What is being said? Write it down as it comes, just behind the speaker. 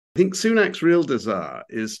I think Sunak's real desire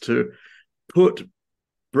is to put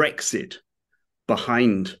Brexit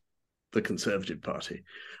behind the Conservative Party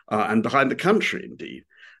and behind the country, indeed,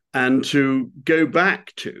 and to go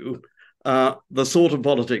back to the sort of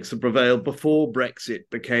politics that prevailed before Brexit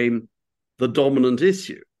became the dominant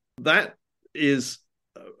issue. That is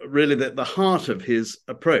really the heart of his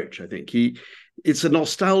approach, I think. It's a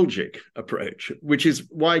nostalgic approach, which is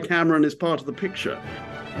why Cameron is part of the picture.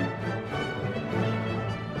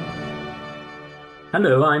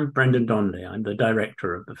 Hello, I'm Brendan Donnelly. I'm the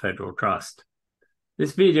director of the Federal Trust.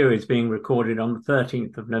 This video is being recorded on the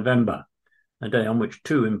 13th of November, a day on which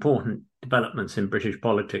two important developments in British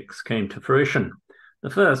politics came to fruition. The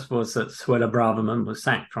first was that Suella Braverman was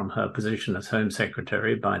sacked from her position as Home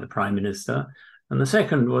Secretary by the Prime Minister, and the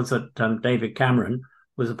second was that David Cameron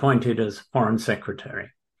was appointed as Foreign Secretary.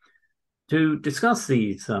 To discuss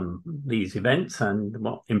these events and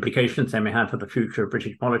what implications they may have for the future of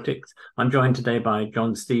British politics, I'm joined today by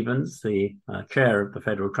John Stevens, the chair of the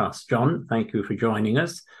Federal Trust. John, thank you for joining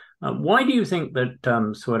us. Why do you think that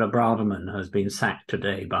Suella Braverman has been sacked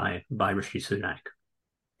today by Rishi Sunak?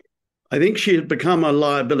 I think she had become a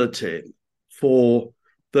liability for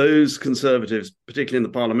those Conservatives, particularly in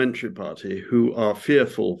the Parliamentary Party, who are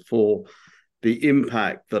fearful for the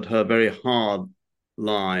impact that her very hard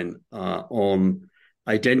line on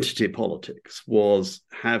identity politics was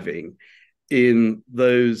having in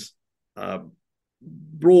those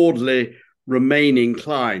broadly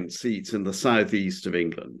Remain-inclined seats in the southeast of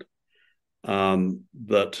England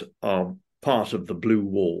that are part of the blue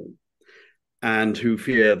wall and who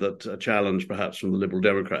fear that a challenge perhaps from the Liberal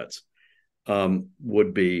Democrats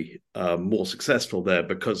would be more successful there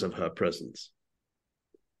because of her presence.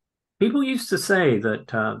 People used to say that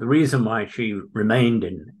the reason why she remained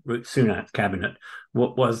in Sunak's cabinet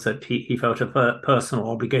was that he felt a personal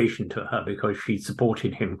obligation to her because she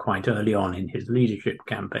supported him quite early on in his leadership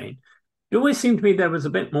campaign. It always seemed to me there was a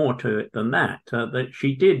bit more to it than that, that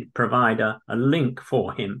she did provide a link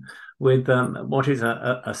for him with what is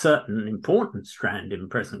a certain important strand in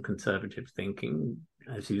present Conservative thinking,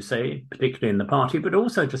 as you say, particularly in the party, but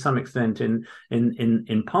also to some extent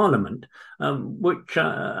in Parliament, which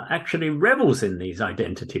actually revels in these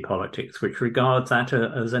identity politics, which regards that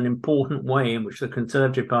as an important way in which the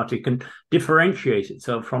Conservative Party can differentiate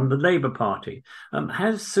itself from the Labour Party.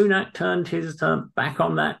 Has Sunak turned his back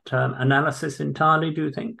on that analysis entirely, do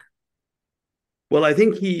you think? Well, I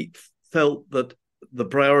think he felt that the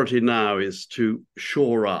priority now is to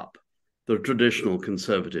shore up the traditional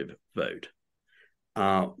Conservative vote.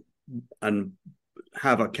 And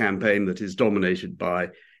have a campaign that is dominated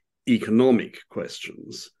by economic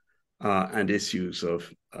questions and issues of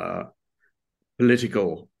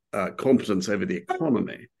political competence over the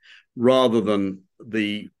economy, rather than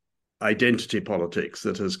the identity politics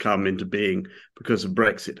that has come into being because of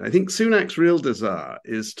Brexit. I think Sunak's real desire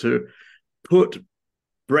is to put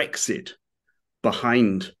Brexit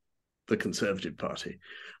behind the Conservative Party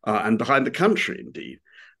and behind the country, indeed,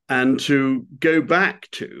 and to go back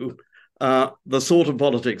to the sort of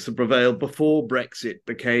politics that prevailed before Brexit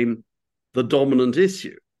became the dominant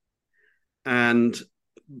issue. And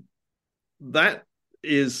that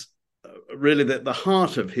is really the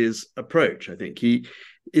heart of his approach, I think.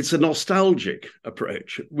 It's a nostalgic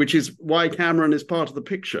approach, which is why Cameron is part of the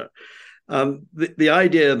picture. The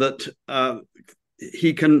idea that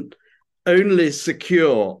he can only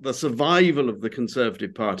secure the survival of the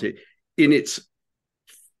Conservative Party in its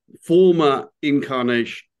former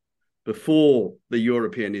incarnation before the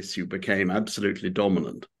European issue became absolutely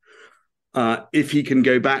dominant. If he can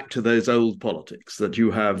go back to those old politics, that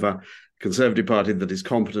you have a Conservative Party that is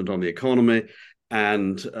competent on the economy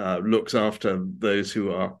and looks after those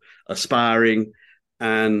who are aspiring,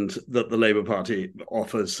 and that the Labour Party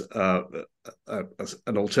offers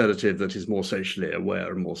an alternative that is more socially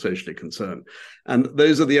aware and more socially concerned. And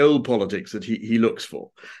those are the old politics that he looks for.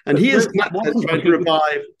 And he is trying to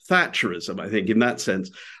revive Thatcherism, I think, in that sense,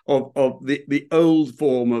 of the old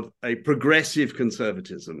form of a progressive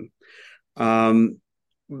conservatism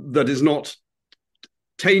that is not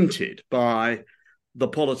tainted by the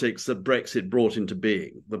politics that Brexit brought into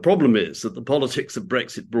being. The problem is that the politics that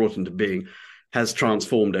Brexit brought into being has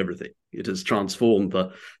transformed everything. It has transformed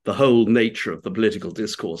the whole nature of the political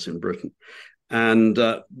discourse in Britain. And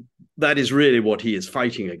that is really what he is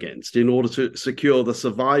fighting against in order to secure the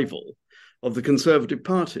survival of the Conservative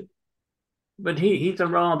Party. But he's a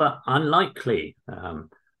rather unlikely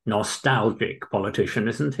nostalgic politician,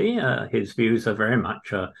 isn't he? His views are very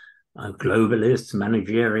much globalist,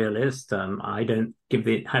 managerialist. I don't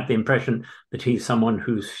have the impression that he's someone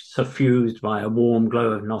who's suffused by a warm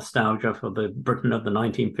glow of nostalgia for the Britain of the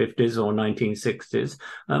 1950s or 1960s.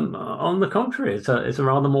 On the contrary, it's a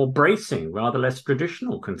rather more bracing, rather less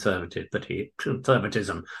traditional conservatism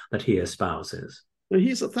that he espouses.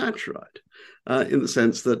 He's a Thatcherite in the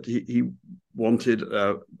sense that he wanted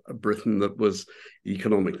a Britain that was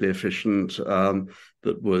economically efficient, that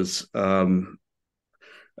was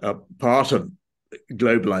part of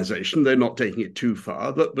globalization, though not taking it too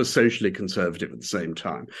far, that was socially conservative at the same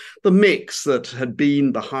time. The mix that had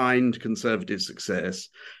been behind conservative success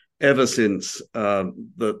ever since the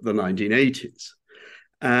 1980s,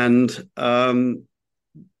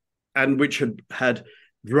 and which had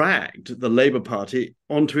dragged the Labour Party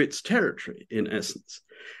onto its territory, in essence.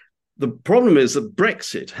 The problem is that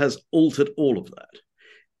Brexit has altered all of that.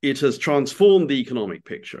 It has transformed the economic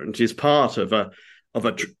picture, and it is part of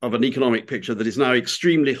an economic picture that is now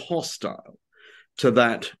extremely hostile to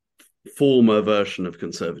that former version of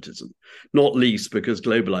conservatism, not least because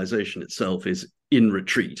globalization itself is in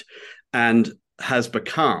retreat and has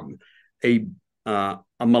become a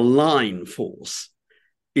malign force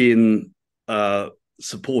in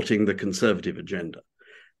supporting the conservative agenda.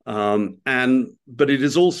 But it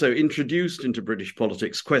has also introduced into British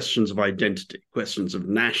politics questions of identity, questions of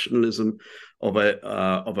nationalism of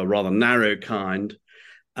a rather narrow kind,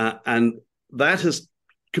 and that has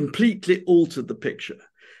completely altered the picture.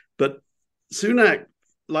 But Sunak,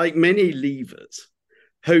 like many leavers,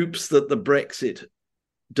 hopes that the Brexit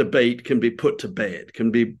debate can be put to bed, can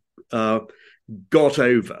be got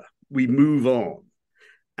over. We move on.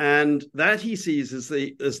 And that he sees as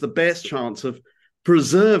the best chance of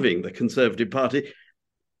preserving the Conservative Party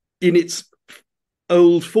in its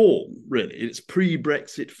old form, really, its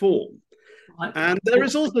pre-Brexit form. And there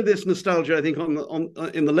is also this nostalgia, I think,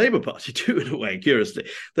 in the Labour Party too, in a way, curiously.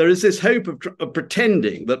 There is this hope of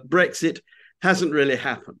pretending that Brexit hasn't really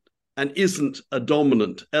happened and isn't a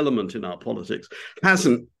dominant element in our politics,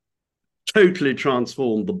 hasn't totally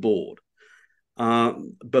transformed the board.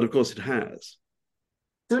 But of course it has.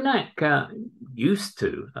 Sunak used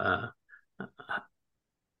to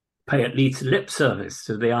pay at least lip service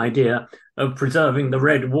to the idea of preserving the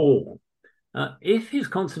red wall. If his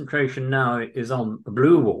concentration now is on the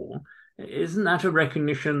blue wall, isn't that a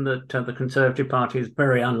recognition that the Conservative Party is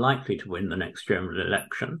very unlikely to win the next general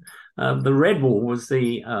election? The red wall was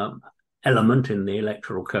the element in the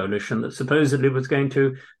electoral coalition that supposedly was going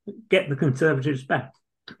to get the Conservatives back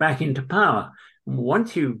into power.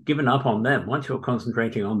 Once you've given up on them, once you're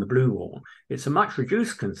concentrating on the blue wall, it's a much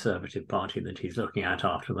reduced Conservative Party that he's looking at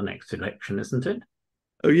after the next election, isn't it?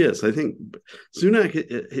 Oh, yes. I think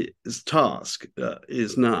Sunak's task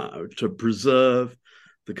is now to preserve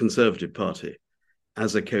the Conservative Party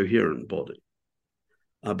as a coherent body,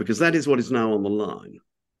 because that is what is now on the line.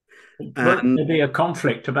 Won't there be a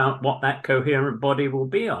conflict about what that coherent body will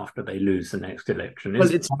be after they lose the next election?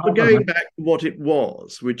 Well, it's going back to what it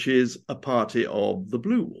was, which is a party of the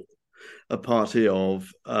blue wall, a party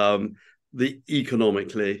of the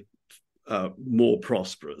economically more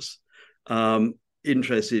prosperous,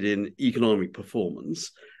 interested in economic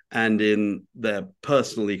performance and in their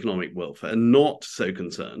personal economic welfare, and not so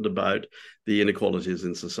concerned about the inequalities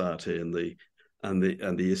in society and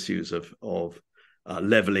the issues of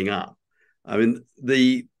leveling up. I mean,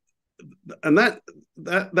 that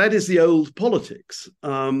is the old politics,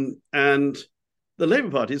 and the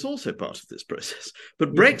Labour Party is also part of this process.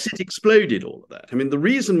 But Brexit exploded all of that. I mean, the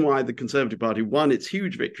reason why the Conservative Party won its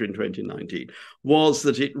huge victory in 2019 was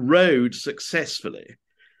that it rode successfully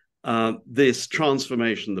this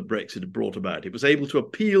transformation that Brexit had brought about. It was able to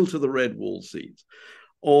appeal to the red wall seats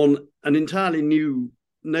on an entirely new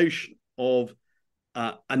notion of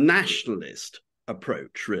a nationalist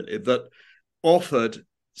approach, really, that offered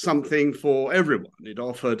something for everyone. It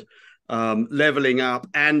offered leveling up,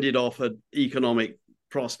 and it offered economic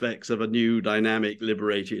prospects of a new, dynamic,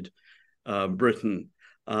 liberated Britain.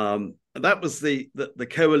 That was the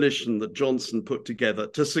coalition that Johnson put together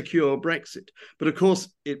to secure Brexit. But of course,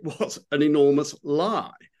 it was an enormous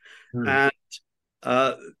lie. And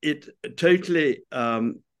it totally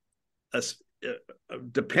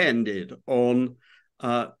depended on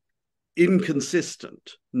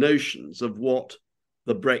inconsistent notions of what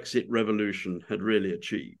the Brexit revolution had really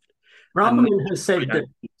achieved. Braverman has said that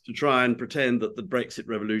to try and pretend that the Brexit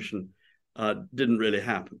revolution didn't really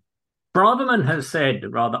happen. Braverman has said,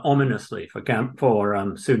 rather ominously for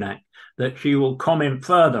Sunak, that she will comment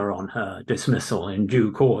further on her dismissal in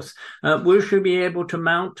due course. Will she be able to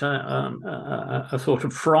mount a sort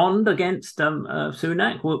of frond against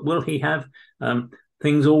Sunak? Will he have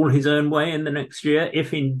things all his own way in the next year,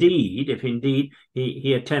 if indeed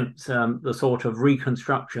he attempts the sort of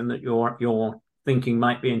reconstruction that you're thinking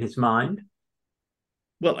might be in his mind?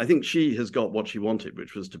 Well, I think she has got what she wanted,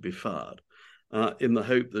 which was to be fired, in the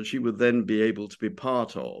hope that she would then be able to be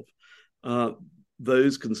part of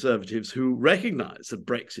those Conservatives who recognise that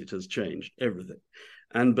Brexit has changed everything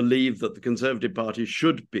and believe that the Conservative Party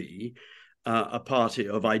should be a party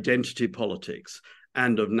of identity politics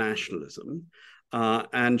and of nationalism,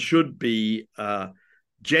 and should be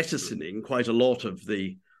jettisoning quite a lot of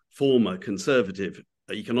the former Conservative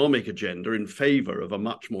economic agenda in favour of a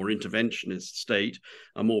much more interventionist state,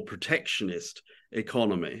 a more protectionist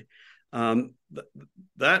economy.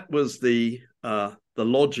 That was the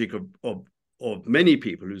logic of many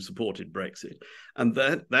people who supported Brexit, and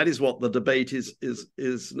that is what the debate is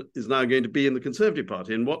now going to be in the Conservative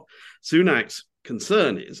Party. And what Sunak's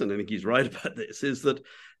concern is, and I think he's right about this, is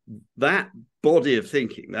that body of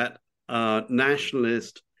thinking, that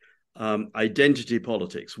nationalist identity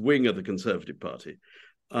politics wing of the Conservative Party,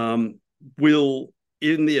 will,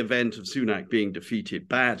 in the event of Sunak being defeated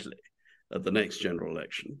badly at the next general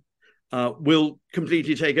election, will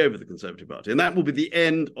completely take over the Conservative Party. And that will be the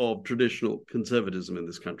end of traditional conservatism in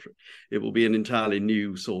this country. It will be an entirely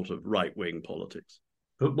new sort of right-wing politics.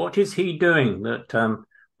 But what is he doing that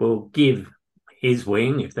will give his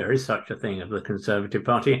wing, if there is such a thing, of the Conservative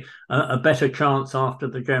Party, a better chance after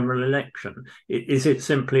the general election? Is it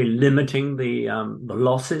simply limiting the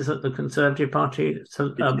losses that the Conservative Party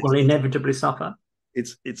will inevitably suffer?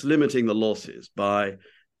 It's limiting the losses by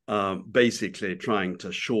basically trying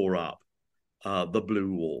to shore up the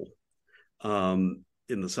blue wall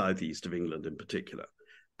in the southeast of England, in particular.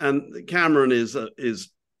 And Cameron is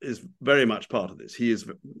very much part of this.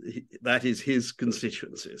 That is his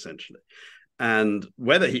constituency, essentially. And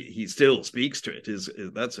whether he still speaks to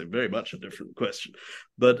it that's very much a different question.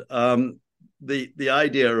 But the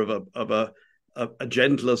idea of a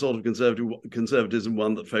gentler sort of conservatism,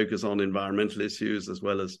 one that focuses on environmental issues as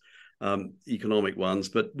well as economic ones,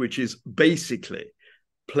 but which is basically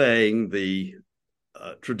playing the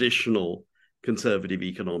traditional conservative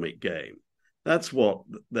economic game. That's what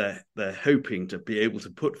they're hoping to be able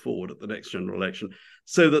to put forward at the next general election,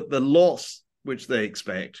 so that the loss, which they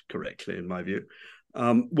expect correctly, in my view,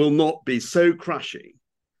 will not be so crushing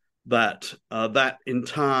that that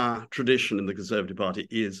entire tradition in the Conservative Party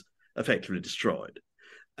is effectively destroyed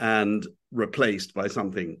and replaced by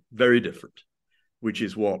something very different, which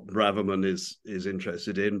is what Braverman is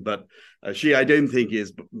interested in. But she, I don't think,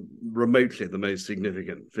 is remotely the most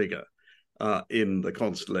significant figure in the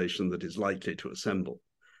constellation that is likely to assemble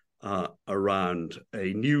around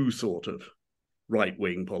a new sort of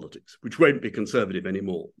right-wing politics, which won't be conservative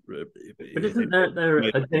anymore. But isn't there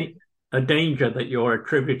a danger that you're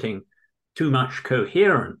attributing too much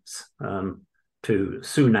coherence to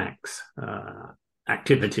Sunak's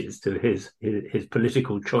activities, to his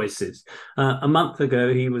political choices? A month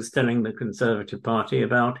ago, he was telling the Conservative Party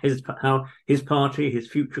about how his party, his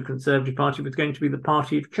future Conservative Party, was going to be the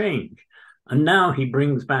party of change. And now he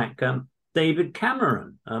brings back David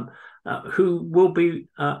Cameron, who will be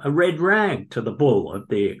a red rag to the bull of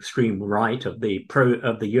the extreme right, of the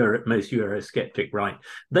most Eurosceptic right.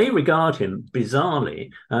 They regard him bizarrely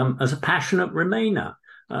as a passionate Remainer.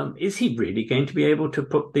 Is he really going to be able to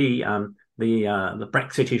put the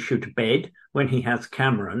Brexit issue to bed when he has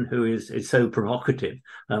Cameron, who is so provocative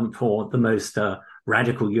for the most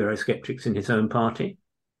radical Eurosceptics in his own party?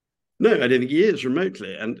 No, I don't think he is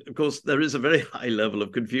remotely. And of course, there is a very high level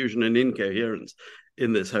of confusion and incoherence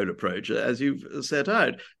in this whole approach, as you've set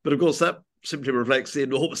out. But of course, that simply reflects the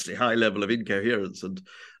enormously high level of incoherence and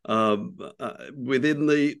within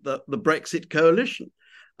the Brexit coalition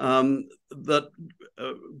that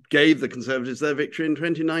gave the Conservatives their victory in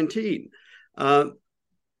 2019.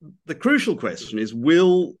 The crucial question is,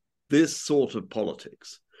 will this sort of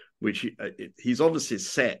politics, which he's obviously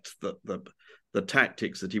set the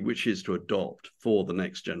tactics that he wishes to adopt for the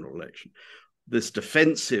next general election, this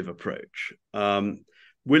defensive approach,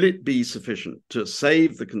 will it be sufficient to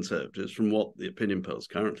save the Conservatives from what the opinion polls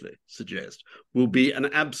currently suggest will be an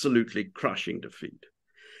absolutely crushing defeat?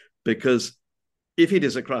 Because if it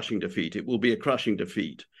is a crushing defeat, it will be a crushing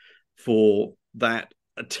defeat for that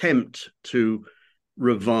attempt to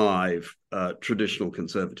revive traditional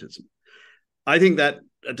conservatism. I think that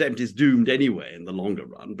attempt is doomed anyway in the longer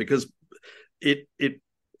run, because it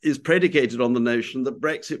is predicated on the notion that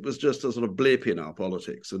Brexit was just a sort of blip in our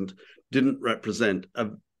politics and didn't represent a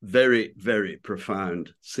very, very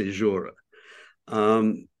profound caesura.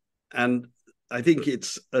 And I think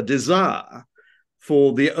it's a desire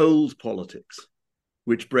for the old politics,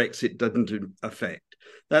 which Brexit doesn't affect,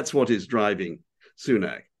 That's what is driving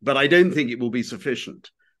Sunak. But I don't think it will be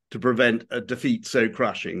sufficient to prevent a defeat so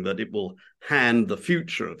crushing that it will hand the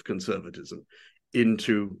future of conservatism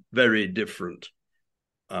into very different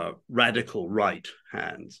radical right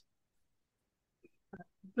hands.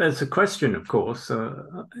 There's a question, of course,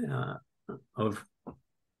 of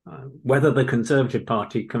whether the Conservative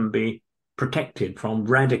Party can be protected from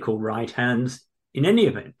radical right hands in any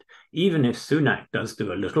event, even if Sunak does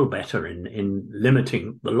do a little better in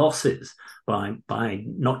limiting the losses by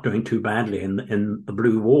not doing too badly in the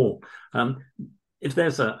blue wall. If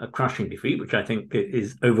there's a crushing defeat, which I think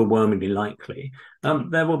is overwhelmingly likely,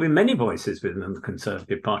 there will be many voices within the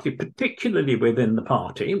Conservative Party, particularly within the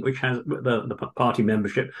party, which has the party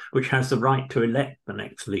membership, which has the right to elect the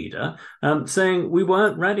next leader, saying we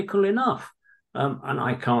weren't radical enough. And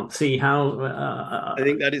I can't see how... I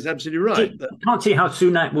think that is absolutely right. I can't see how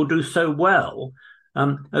Sunak will do so well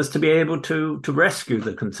as to be able to rescue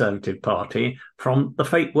the Conservative Party from the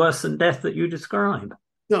fate worse than death that you describe.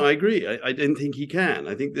 No, I agree. I don't think he can.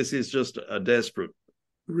 I think this is just a desperate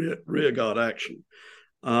rearguard action.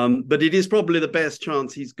 But it is probably the best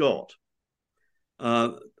chance he's got.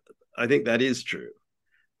 I think that is true.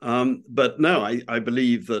 But no, I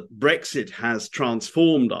believe that Brexit has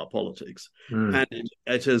transformed our politics and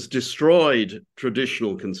it has destroyed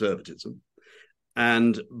traditional conservatism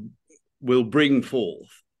and will bring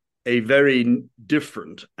forth a very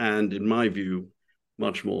different and, in my view,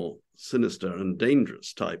 much more sinister and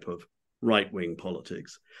dangerous type of right-wing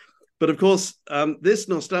politics. But of course, this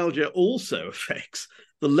nostalgia also affects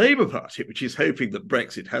the Labour Party, which is hoping that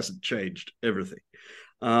Brexit hasn't changed everything.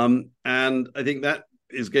 And I think that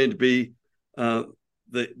is going to be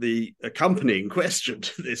the accompanying question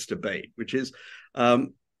to this debate, which is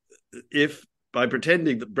if by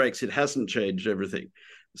pretending that Brexit hasn't changed everything,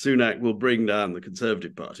 Sunak will bring down the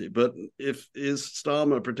Conservative Party. But is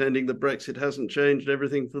Starmer pretending that Brexit hasn't changed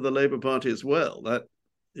everything for the Labour Party as well? That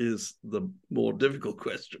is the more difficult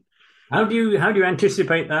question. How do you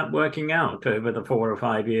anticipate that working out over the 4 or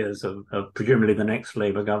 5 years of presumably the next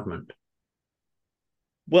Labour government?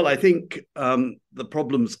 Well, I think the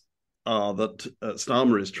problems are that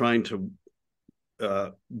Starmer is trying to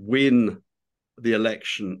win the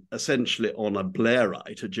election essentially on a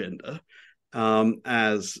Blairite agenda,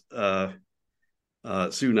 as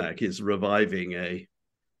Sunak is reviving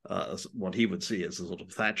what he would see as a sort of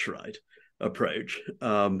Thatcherite approach,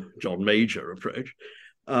 John Major approach,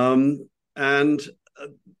 and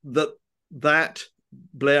that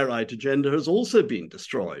Blairite agenda has also been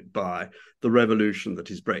destroyed by the revolution that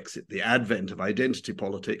is Brexit, the advent of identity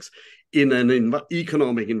politics in an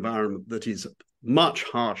economic environment that is much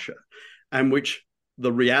harsher and which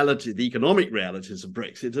the economic realities of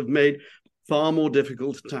Brexit have made far more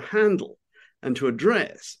difficult to handle and to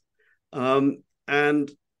address.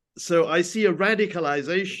 And so I see a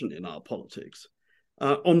radicalization in our politics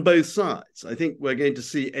on both sides. I think we're going to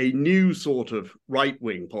see a new sort of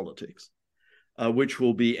right-wing politics, which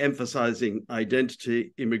will be emphasizing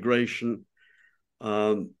identity, immigration.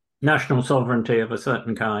 National sovereignty of a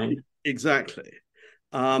certain kind. Exactly.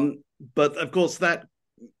 But of course, that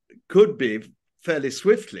could be fairly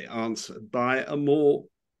swiftly answered by a more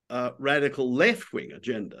radical left-wing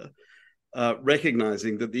agenda,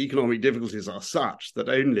 recognizing that the economic difficulties are such that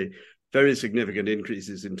only very significant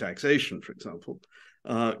increases in taxation, for example,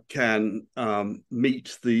 can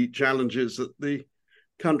meet the challenges that the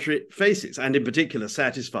country faces, and in particular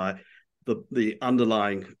satisfy the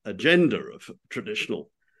underlying agenda of traditional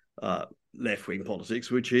left-wing politics,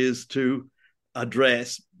 which is to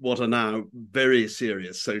address what are now very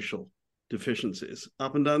serious social deficiencies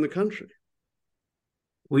up and down the country.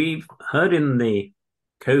 We've heard in the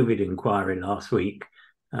COVID inquiry last week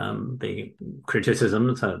the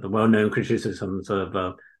criticisms, the well-known criticisms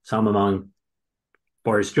of some among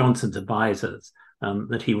Boris Johnson's advisors,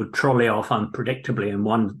 that he would trolley off unpredictably in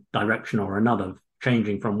one direction or another,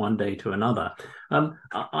 changing from one day to another.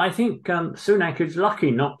 I think Sunak is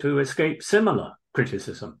lucky not to escape similar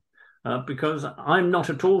criticism, because I'm not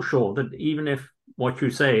at all sure that even if what you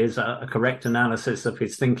say is a correct analysis of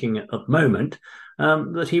his thinking at the moment,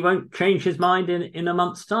 that he won't change his mind in a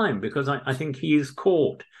month's time, because I think he is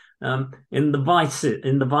caught in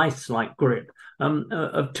the vice-like grip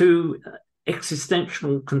of two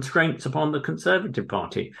existential constraints upon the Conservative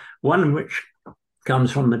Party, one which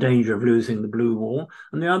comes from the danger of losing the blue wall,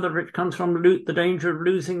 and the other which comes from the danger of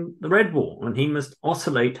losing the red wall. And he must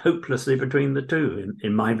oscillate hopelessly between the two,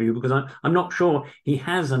 in my view, because I'm not sure he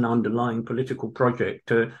has an underlying political project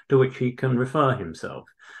to which he can refer himself.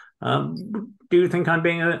 Do you think I'm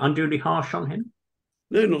being unduly harsh on him?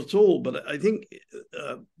 No, not at all. But I think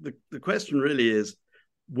the question really is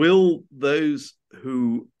will those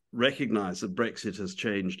who recognize that Brexit has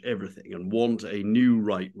changed everything and want a new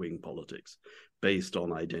right-wing politics based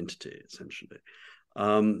on identity, essentially,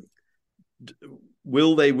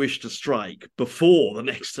 will they wish to strike before the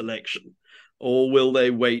next election, or will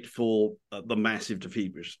they wait for the massive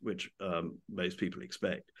defeat which most people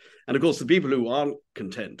expect? And of course, the people who aren't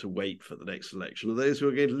content to wait for the next election are those who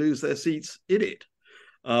are going to lose their seats in it,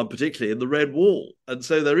 particularly in the Red Wall. And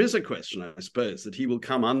so there is a question, I suppose, that he will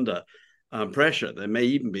come under pressure. There may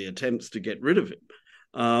even be attempts to get rid of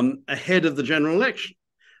him ahead of the general election.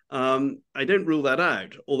 I don't rule that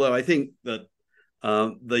out, although I think that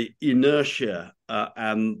the inertia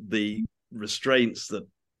and the restraints that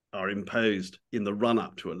are imposed in the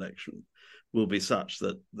run-up to election will be such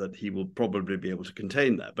that he will probably be able to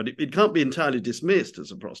contain that. But it can't be entirely dismissed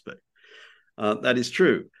as a prospect. That is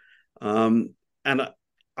true. And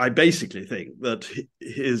I basically think that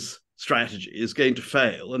his strategy is going to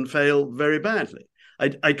fail, and fail very badly.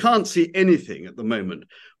 I can't see anything at the moment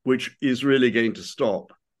which is really going to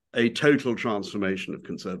stop a total transformation of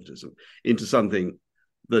conservatism into something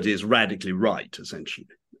that is radically right, essentially,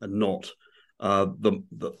 and not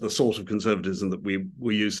the sort of conservatism that we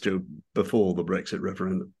were used to before the Brexit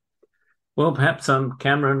referendum. Well, perhaps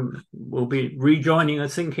Cameron will be rejoining a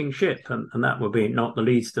sinking ship, and that will be not the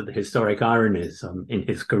least of the historic ironies in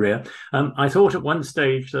his career. I thought at one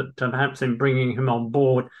stage that perhaps in bringing him on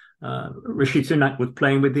board, Rishi Sunak was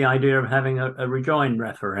playing with the idea of having a rejoin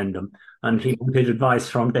referendum, and he wanted advice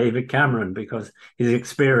from David Cameron because his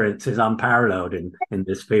experience is unparalleled in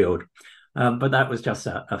this field. But that was just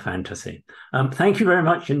a fantasy. Thank you very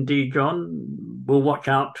much indeed, John. We'll watch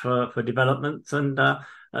out for developments. And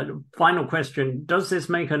final question, does this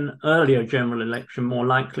make an earlier general election more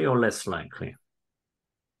likely or less likely?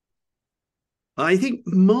 I think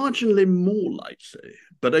marginally more likely,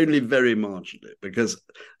 but only very marginally, because,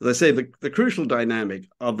 as I say, the crucial dynamic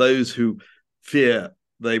are those who fear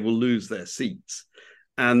they will lose their seats.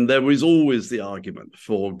 And there is always the argument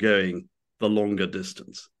for going the longer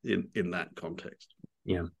distance in that context.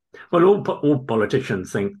 Yeah. Well, all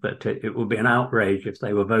politicians think that it would be an outrage if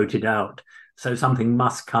they were voted out. So something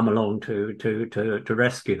must come along to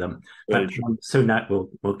rescue them. But Sunak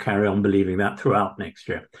will carry on believing that throughout next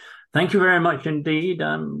year. Thank you very much indeed.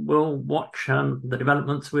 We'll watch the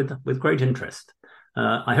developments with great interest.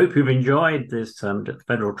 I hope you've enjoyed this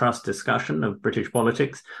Federal Trust discussion of British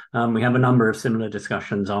politics. We have a number of similar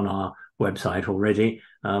discussions on our website already,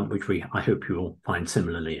 which I hope you will find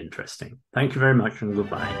similarly interesting. Thank you very much and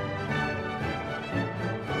goodbye.